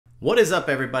What is up,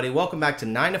 everybody? Welcome back to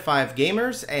 9 to 5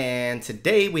 Gamers, and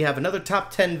today we have another top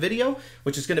 10 video,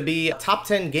 which is going to be top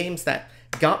 10 games that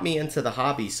got me into the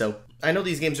hobby. So I know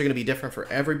these games are going to be different for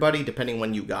everybody depending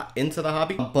when you got into the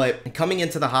hobby, but coming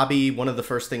into the hobby, one of the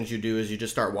first things you do is you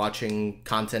just start watching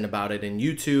content about it in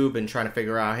YouTube and trying to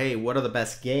figure out, hey, what are the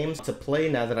best games to play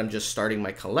now that I'm just starting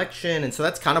my collection? And so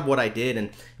that's kind of what I did, and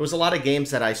it was a lot of games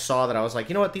that I saw that I was like,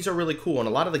 you know what, these are really cool, and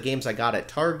a lot of the games I got at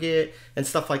Target and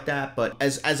stuff like that. But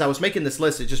as I was making this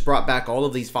list, it just brought back all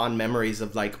of these fond memories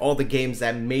of like all the games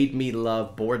that made me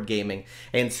love board gaming.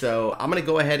 And so I'm gonna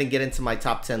go ahead and get into my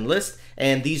top 10 list,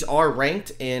 and these are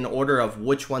ranked in order of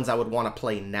which ones I would want to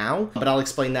play now, but I'll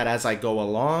explain that as I go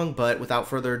along. But without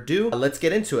further ado, let's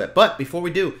get into it. But before we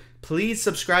do, please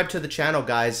subscribe to the channel,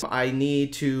 guys. I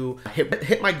need to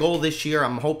hit my goal this year.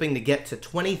 I'm hoping to get to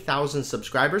 20,000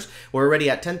 subscribers. We're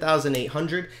already at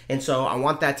 10,800, and so I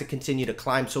want that to continue to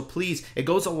climb. So please, it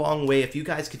goes a long way. If you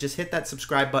guys could just hit that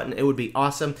subscribe button, it would be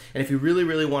awesome. And if you really,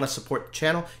 really want to support the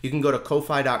channel, you can go to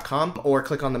Ko-Fi.com or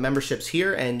click on the memberships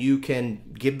here, and you can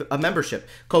give a membership.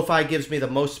 Ko-Fi gives me the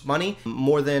most money,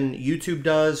 more than YouTube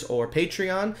does or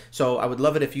Patreon. So I would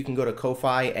love it if you can go to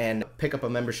Ko-Fi and pick up a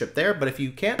membership there. But if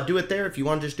you can't do it there, if you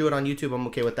want to just do it on YouTube, I'm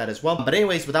okay with that as well. But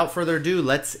anyways, without further ado,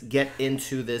 let's get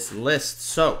into this list.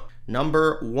 So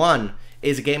number 1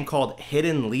 is a game called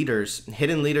Hidden Leaders.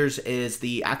 Hidden Leaders is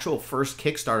the actual first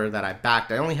Kickstarter that I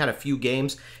backed. I only had a few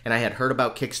games, and I had heard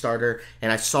about Kickstarter,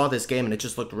 and I saw this game, and it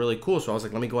just looked really cool. So I was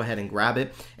like, let me go ahead and grab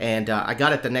it. And I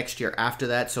got it the next year after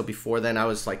that. So before then, I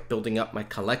was like building up my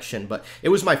collection. But it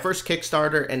was my first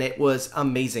Kickstarter, and it was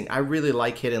amazing. I really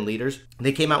like Hidden Leaders.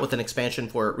 They came out with an expansion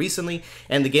for it recently,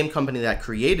 and the game company that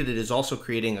created it is also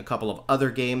creating a couple of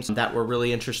other games that were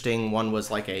really interesting. One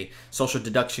was like a social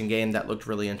deduction game that looked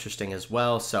really interesting as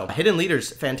well. So Hidden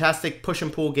Leaders, fantastic push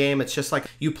and pull game. It's just like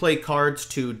you play cards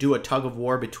to do a tug of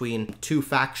war between two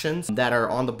factions that are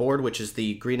on the board, which is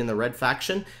the green and the red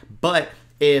faction. But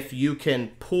if you can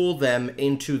pull them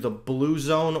into the blue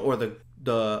zone or the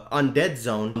undead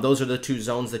zone, those are the two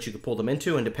zones that you can pull them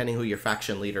into, and depending who your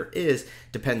faction leader is,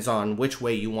 depends on which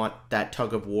way you want that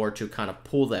tug of war to kind of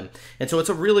pull them. And so it's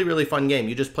a really, really fun game.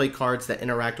 You just play cards that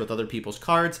interact with other people's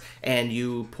cards, and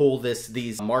you pull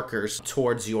these markers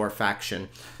towards your faction,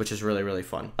 which is really, really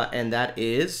fun. And that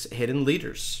is Hidden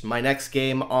Leaders. My next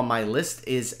game on my list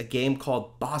is a game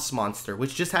called Boss Monster,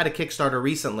 which just had a Kickstarter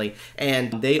recently,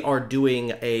 and they are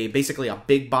doing basically a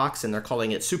big box, and they're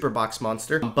calling it Super Box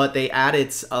Monster, but they added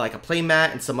like a play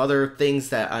mat and some other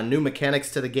things that new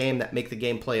mechanics to the game that make the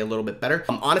gameplay a little bit better.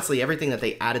 Honestly, everything that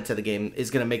they added to the game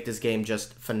is going to make this game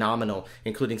just phenomenal,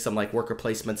 including some like worker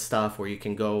placement stuff where you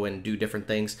can go and do different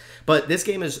things. But this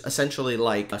game is essentially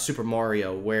like a Super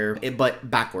Mario, but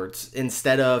backwards.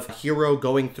 Instead of a hero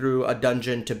going through a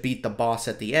dungeon to beat the boss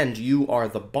at the end, you are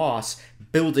the boss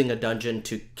building a dungeon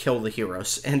to kill the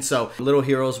heroes. And so little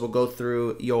heroes will go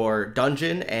through your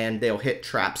dungeon, and they'll hit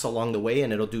traps along the way,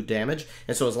 and it'll do damage.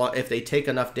 And so if they take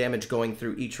enough damage going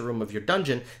through each room of your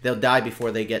dungeon, they'll die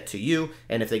before they get to you.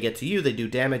 And if they get to you, they do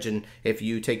damage. And if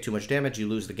you take too much damage, you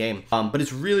lose the game. But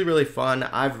it's really, really fun.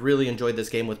 I've really enjoyed this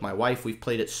game with my wife. We've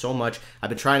played it so much. I've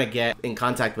been trying to get in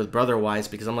contact with Brotherwise,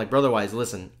 because I'm like, Brotherwise,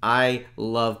 listen, I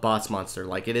love Boss Monster.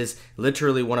 Like, it is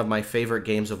literally one of my favorite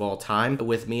games of all time.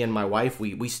 With me and my wife,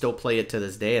 we still play it to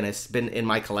this day, and it's been in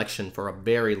my collection for a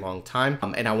very long time.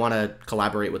 And I want to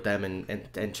collaborate with them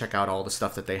and check out all the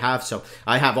stuff that they have. So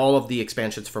I have all of the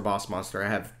expansions for Boss Monster. I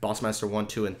have Boss Monster 1,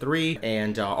 2, and 3,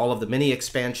 and all of the mini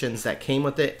expansions that came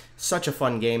with it. Such a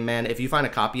fun game, man. If you find a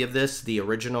copy of this, the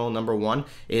original number 1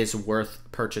 is worth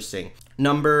purchasing.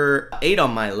 Number 8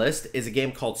 on my list is a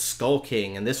game called Skull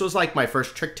King, and this was like my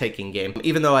first trick-taking game,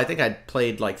 even though I think I'd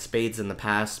played like spades in the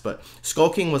past. But Skull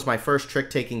King was my first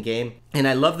trick-taking game, and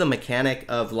I love the mechanic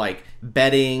of like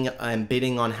betting and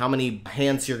bidding on how many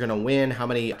hands you're gonna win, how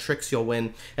many tricks you'll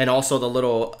win, and also the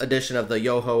little addition of the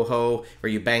yo ho ho,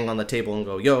 where you bang on the table and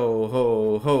go yo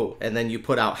ho ho, and then you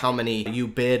put out how many you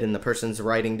bid, and the person's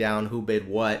writing down who bid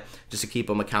what just to keep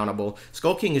them accountable.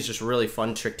 Skull King is just a really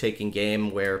fun trick-taking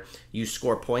game where you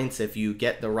score points if you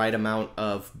get the right amount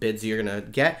of bids you're gonna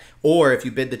get, or if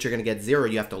you bid that you're gonna get 0,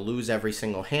 you have to lose every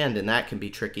single hand, and that can be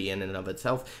tricky in and of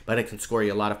itself, but it can score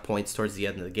you a lot of points towards the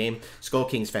end of the game. Skull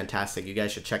King's fantastic. You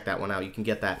guys should check that one out. You can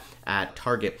get that at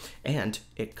Target, and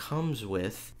it comes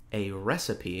with a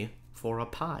recipe for a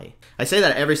pie. I say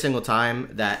that every single time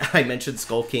that I mention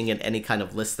Skull King in any kind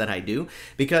of list that I do,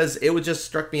 because it would just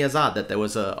struck me as odd that there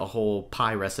was a whole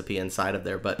pie recipe inside of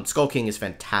there. But Skull King is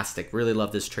fantastic. Really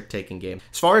love this trick-taking game.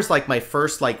 As far as like my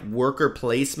first like worker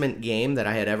placement game that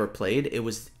I had ever played, it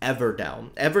was Everdell.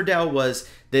 Everdell was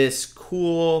this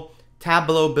cool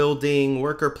tableau building,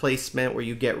 worker placement, where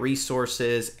you get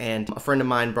resources, and a friend of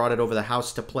mine brought it over the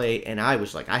house to play, and I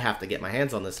was like, I have to get my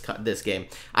hands on this game.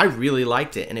 I really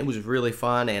liked it, and it was really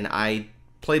fun, and I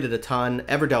played it a ton.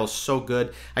 Everdell is so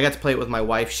good. I got to play it with my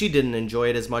wife. She didn't enjoy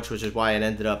it as much, which is why it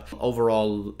ended up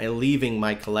overall leaving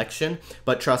my collection.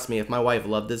 But trust me, if my wife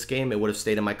loved this game, it would have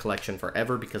stayed in my collection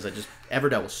forever, because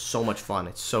Everdell was so much fun.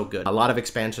 It's so good. A lot of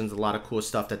expansions, a lot of cool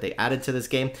stuff that they added to this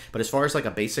game. But as far as like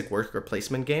a basic worker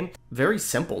placement game, very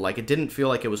simple. Like, it didn't feel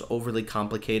like it was overly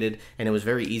complicated, and it was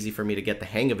very easy for me to get the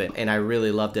hang of it. And I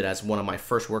really loved it as one of my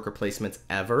first worker placements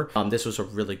ever. This was a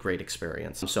really great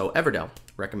experience. So Everdell,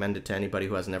 recommend it to anybody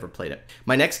who has never played it.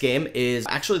 My next game is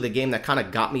actually the game that kind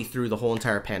of got me through the whole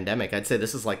entire pandemic. I'd say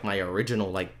this is like my original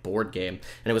like board game,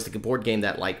 and it was the board game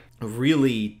that like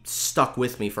really stuck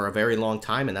with me for a very long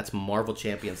time, and that's Marvel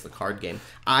Champions, the card game.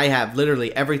 I have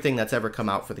literally everything that's ever come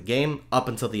out for the game up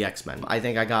until the X-Men. I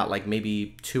think I got like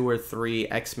maybe 2 or 3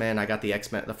 X-Men. I got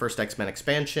the first X-Men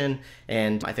expansion,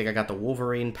 and I think I got the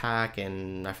Wolverine pack,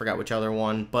 and I forgot which other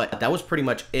one, but that was pretty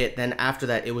much it. Then after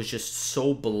that, it was just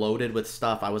so bloated with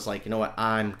stuff. I was like, you know what,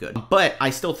 I'm good. But I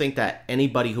still think that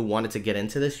anybody who wanted to get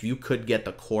into this, you could get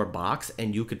the core box,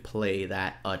 and you could play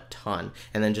that a ton,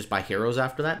 and then just buy heroes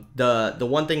after that. The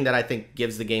one thing that I think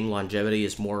gives the game longevity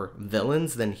is more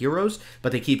villains than heroes,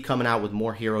 but they keep coming out with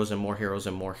more heroes and more heroes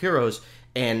and more heroes.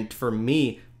 And for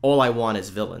me, all I want is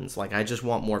villains. Like, I just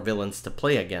want more villains to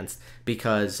play against,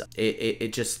 because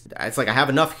it's like I have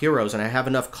enough heroes and I have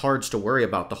enough cards to worry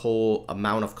about the whole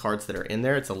amount of cards that are in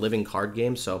there. It's a living card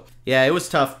game. So yeah, it was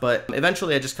tough, but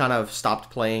eventually I just kind of stopped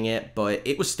playing it, but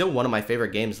it was still one of my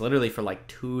favorite games, literally for like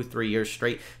 2-3 years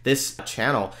straight. This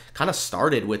channel kind of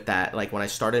started with that. Like, when I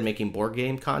started making board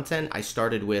game content, I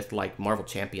started with like Marvel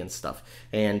Champions stuff.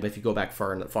 And if you go back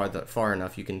far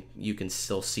enough, you can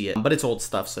still see it, but it's old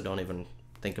stuff, so don't even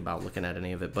think about looking at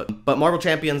any of it. But Marvel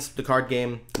Champions, the card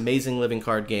game, amazing living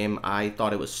card game. I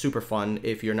thought it was super fun.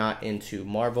 If you're not into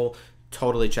Marvel,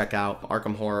 totally check out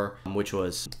Arkham Horror, which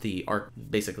was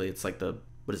basically it's like the,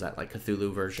 what is that, like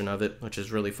Cthulhu version of it, which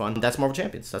is really fun. That's Marvel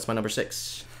Champions. That's my number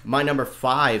 6. My number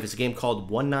 5 is a game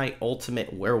called One Night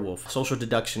Ultimate Werewolf. Social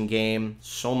deduction game.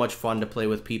 So much fun to play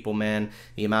with people, man.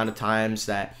 The amount of times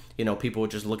that, you know, people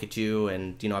would just look at you,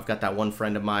 and, you know, I've got that one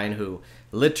friend of mine who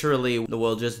literally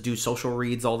will just do social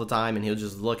reads all the time, and he'll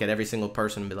just look at every single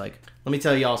person and be like, let me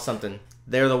tell y'all something.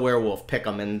 They're the werewolf, pick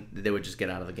them, and they would just get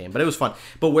out of the game. But it was fun.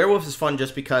 But Werewolf is fun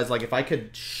just because, like, if I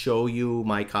could show you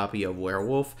my copy of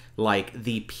Werewolf, like,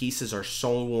 the pieces are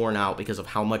so worn out because of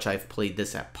how much I've played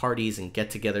this at parties and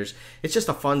get-togethers. It's just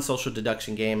a fun social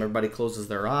deduction game. Everybody closes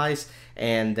their eyes,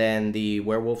 and then the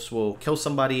werewolves will kill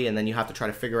somebody, and then you have to try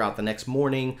to figure out the next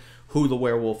morning who the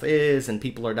werewolf is, and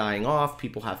people are dying off.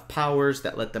 People have powers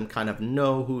that let them kind of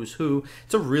know who's who.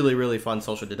 It's a really, really fun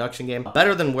social deduction game.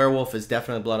 Better than Werewolf is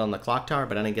definitely Blood on the Clock Tower,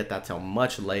 but I didn't get that till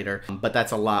much later. But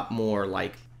that's a lot more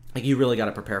like you really got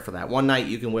to prepare for that. One night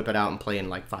you can whip it out and play in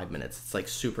like 5 minutes. It's like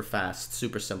super fast,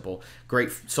 super simple,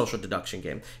 great social deduction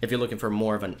game. If you're looking for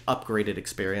more of an upgraded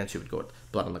experience, you would go with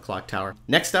Blood on the Clock Tower.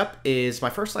 Next up is my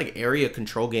first like area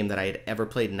control game that I had ever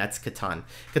played, and that's Catan.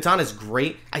 Catan is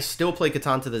great. I still play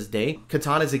Catan to this day.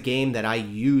 Catan is a game that I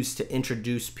use to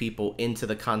introduce people into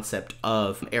the concept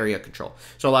of area control.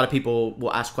 So a lot of people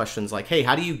will ask questions like, hey,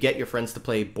 how do you get your friends to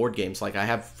play board games? Like, I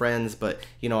have friends, but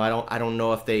you know, I don't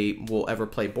know if they will ever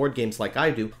play board games like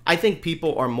I do. I think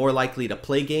people are more likely to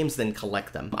play games than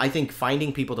collect them. I think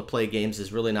finding people to play games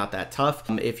is really not that tough.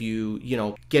 If you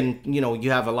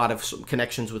you have a lot of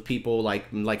connections with people like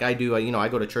I do. I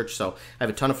go to church, so I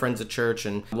have a ton of friends at church,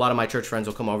 and a lot of my church friends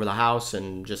will come over the house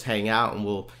and just hang out, and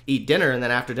we'll eat dinner, and then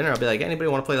after dinner I'll be like, anybody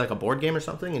want to play like a board game or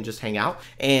something, and just hang out.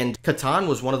 And Catan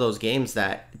was one of those games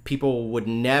that people would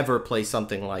never play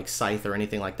something like Scythe or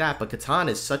anything like that, but Catan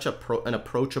is such an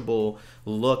approachable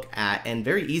look at, and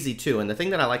very easy too. And the thing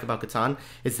that I like about Catan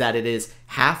is that it is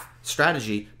half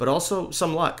strategy but also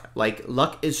some luck. Like,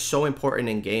 luck is so important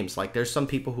in games. Like, there's some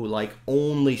people who like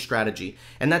only strategy,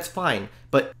 and that's fine,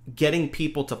 but getting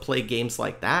people to play games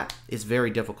like that is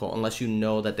very difficult unless you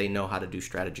know that they know how to do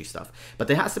strategy stuff. But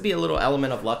there has to be a little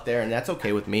element of luck there, and that's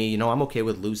okay with me. I'm okay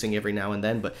with losing every now and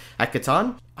then, but at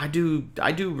Catan I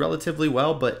do relatively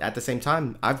well, but at the same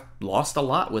time I've lost a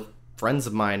lot with friends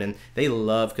of mine, and they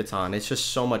love Catan. It's just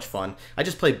so much fun. I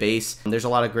just play base. There's a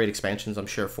lot of great expansions, I'm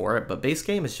sure, for it, but base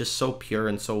game is just so pure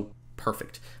and so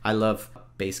perfect. I love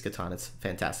base Catan. It's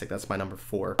fantastic. That's my number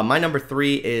 4. My number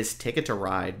 3 is Ticket to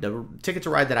Ride. The Ticket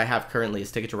to Ride that I have currently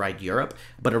is Ticket to Ride Europe,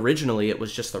 but originally it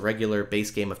was just the regular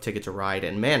base game of Ticket to Ride.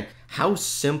 And man, how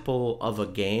simple of a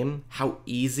game, how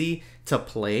easy to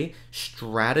play,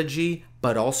 strategy,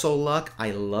 but also luck.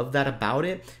 I love that about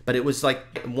it. But it was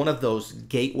like one of those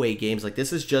gateway games. Like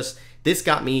this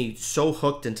got me so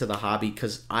hooked into the hobby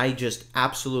because I just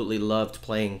absolutely loved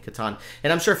playing Catan.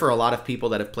 And I'm sure for a lot of people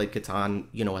that have played Catan,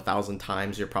 you know, 1,000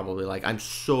 times, you're probably like, I'm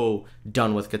so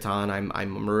done with Catan.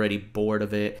 I'm already bored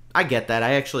of it. I get that.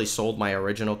 I actually sold my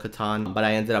original Catan, but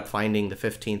I ended up finding the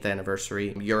 15th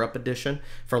anniversary Europe edition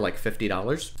for like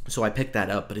 $50. So I picked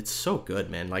that up, but it's so good,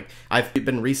 man. Like, I've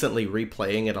been recently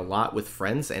replaying it a lot with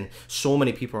friends, and so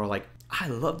many people are like, I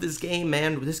love this game,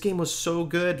 man. This game was so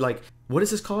good. Like, what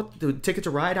is this called? The Ticket to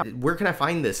Ride? Where can I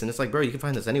find this? And it's like, bro, you can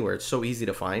find this anywhere. It's so easy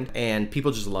to find, and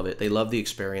people just love it. They love the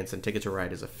experience, and Ticket to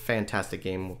Ride is a fantastic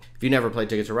game. If you never played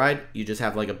Ticket to Ride, you just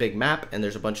have like a big map, and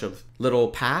there's a bunch of little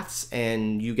paths,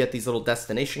 and you get these little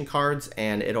destination cards,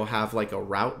 and it'll have like a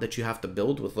route that you have to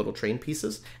build with little train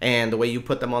pieces. And the way you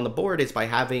put them on the board is by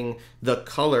having the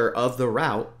color of the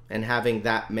route and having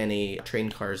that many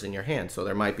train cars in your hand. So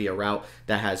there might be a route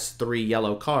that has 3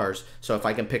 yellow cars. So if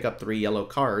I can pick up 3 yellow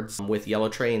cards with yellow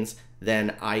trains,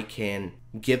 then I can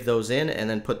give those in and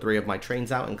then put 3 of my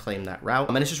trains out and claim that route.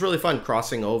 And it's just really fun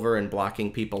crossing over and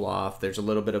blocking people off. There's a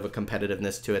little bit of a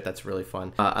competitiveness to it that's really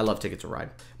fun. I love Ticket to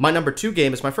Ride. My number 2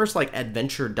 game is my first like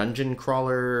adventure dungeon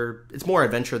crawler. It's more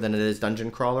adventure than it is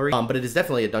dungeon crawlery, but it is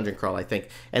definitely a dungeon crawl, I think.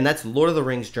 And that's Lord of the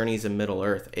Rings Journeys in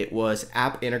Middle-earth. It was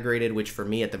app integrated, which for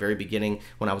me at the very beginning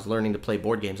when I was learning to play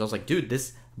board games, I was like, dude,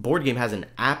 this board game has an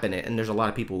app in it, and there's a lot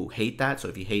of people who hate that. So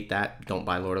if you hate that, don't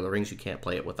buy Lord of the Rings. You can't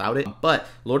play it without it. But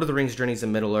Lord of the Rings Journeys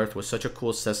in Middle-earth was such a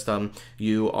cool system.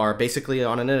 You are basically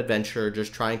on an adventure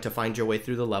just trying to find your way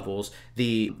through the levels.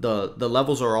 The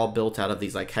levels are all built out of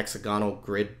these like hexagonal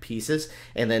grid pieces,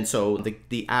 and then so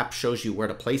the app shows you where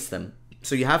to place them.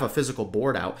 So you have a physical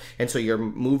board out, and so you're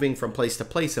moving from place to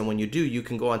place, and when you do, you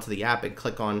can go onto the app and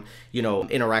click on, you know,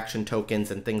 interaction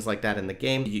tokens and things like that in the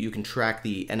game. You can track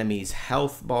the enemy's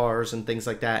health bars and things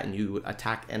like that, and you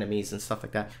attack enemies and stuff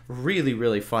like that. Really,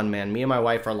 really fun, man. Me and my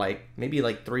wife are like, maybe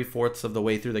like 3/4 of the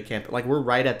way through the camp. Like, we're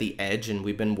right at the edge, and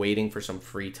we've been waiting for some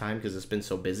free time because it's been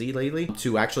so busy lately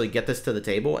to actually get this to the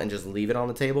table and just leave it on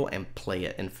the table and play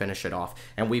it and finish it off.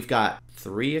 And we've got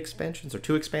 3 expansions or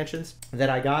 2 expansions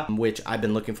that I got, which I've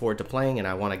been looking forward to playing, and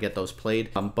I want to get those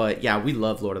played. But yeah, we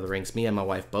love Lord of the Rings, me and my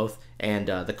wife both. And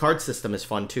the card system is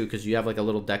fun too, because you have like a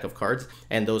little deck of cards,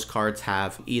 and those cards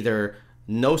have either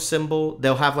no symbol,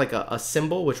 they'll have like a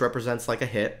symbol which represents like a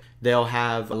hit. They'll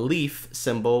have a leaf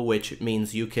symbol, which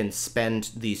means you can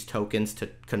spend these tokens to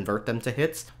convert them to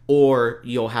hits, or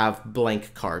you'll have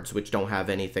blank cards, which don't have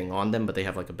anything on them, but they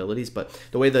have like abilities. But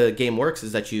the way the game works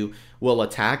is that you will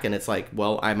attack, and it's like,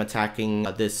 well, I'm attacking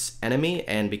this enemy,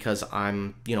 and because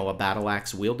I'm, you know, a battle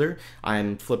axe wielder,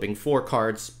 I'm flipping 4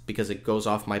 cards because it goes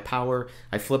off my power.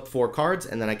 I flip 4 cards,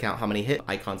 and then I count how many hit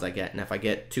icons I get, and if I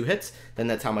get 2 hits, then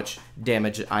that's how much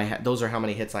damage I have. Those are how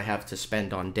many hits I have to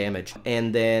spend on damage.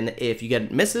 And then if you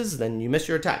get misses, then you miss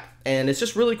your attack. And it's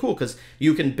just really cool because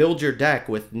you can build your deck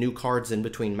with new cards in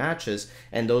between matches,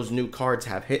 and those new cards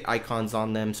have hit icons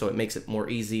on them, so it makes it more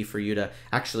easy for you to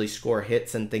actually score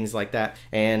hits and things like that.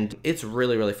 And it's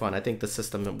really, really fun. I think the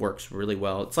system works really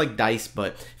well. It's like dice,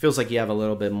 but it feels like you have a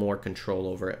little bit more control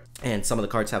over it. And some of the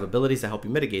cards have abilities to help you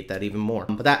mitigate that even more.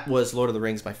 But that was Lord of the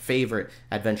Rings, my favorite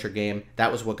adventure game.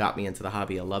 That was what got me into the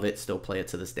hobby. I love it, still play it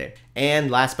to this day.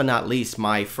 And last but not least,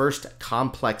 my first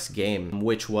complex game,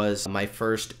 which was my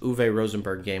first Uwe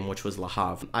Rosenberg game, which was Le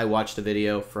Havre. I watched a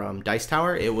video from Dice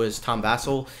Tower. It was Tom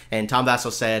Vassell, and Tom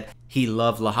Vassell said he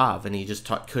loved Le Havre, and he just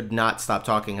could not stop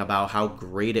talking about how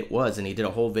great it was, and he did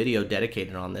a whole video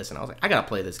dedicated on this, and I was like, I gotta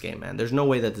play this game, man. There's no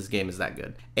way that this game is that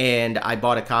good. And I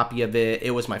bought a copy of it.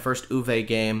 It was my first Uwe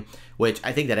game, which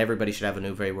I think that everybody should have an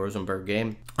Uwe Rosenberg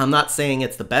game. I'm not saying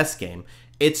it's the best game.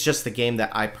 It's just the game that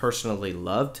I personally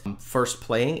loved first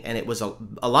playing, and it was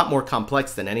a lot more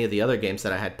complex than any of the other games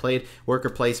that I had played. Worker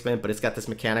placement, but it's got this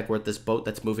mechanic where this boat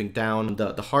that's moving down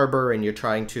the harbor, and you're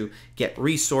trying to get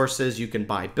resources. You can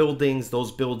buy buildings.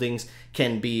 Those buildings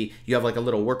can be, you have like a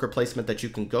little worker placement that you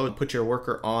can go and put your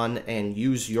worker on and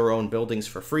use your own buildings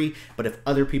for free. But if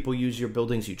other people use your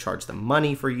buildings, you charge them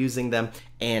money for using them.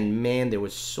 And man, there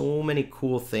was so many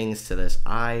cool things to this.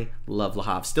 I love Le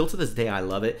Havre. Still to this day, I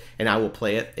love it, and I will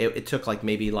play it. It took like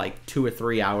maybe like 2 or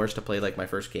 3 hours to play like my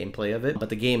first gameplay of it, but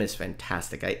the game is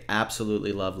fantastic. I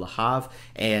absolutely love Le Havre,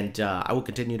 and I will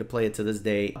continue to play it to this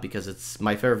day because it's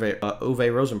my favorite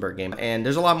Uwe Rosenberg game. And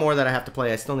there's a lot more that I have to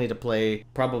play. I still need to play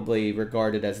probably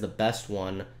regarded as the best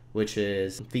one, which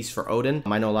is Feast for Odin.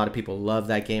 I know a lot of people love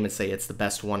that game and say it's the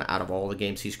best one out of all the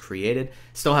games he's created.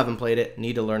 Still haven't played it,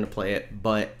 need to learn to play it,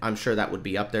 but I'm sure that would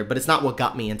be up there. But it's not what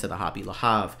got me into the hobby. Le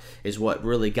Havre is what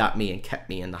really got me and kept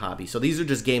me in the hobby. So these are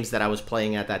just games that I was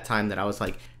playing at that time that I was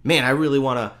like, man, I really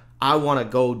want to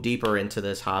go deeper into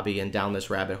this hobby and down this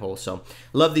rabbit hole. So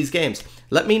love these games.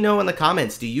 Let me know in the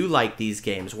comments, do you like these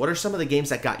games? What are some of the games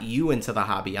that got you into the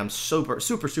hobby? I'm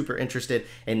super interested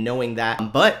in knowing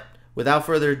that. But without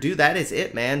further ado, that is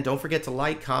it, man. Don't forget to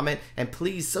like, comment, and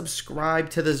please subscribe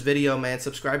to this video, man.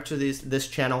 Subscribe to this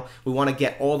channel. We want to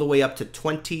get all the way up to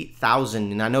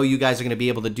 20,000, and I know you guys are going to be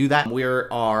able to do that. We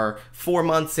are 4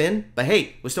 months in, but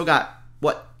hey, we still got,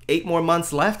 what, 8 more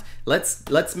months left.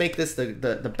 Let's make this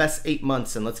the best 8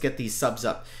 months, and let's get these subs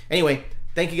up. Anyway,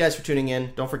 thank you guys for tuning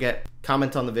in. Don't forget,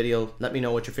 comment on the video. Let me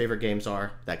know what your favorite games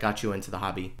are that got you into the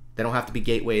hobby. They don't have to be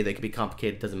gateway. They could be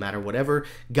complicated. Doesn't matter. Whatever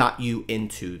got you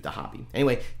into the hobby.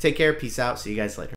 Anyway, take care. Peace out. See you guys later.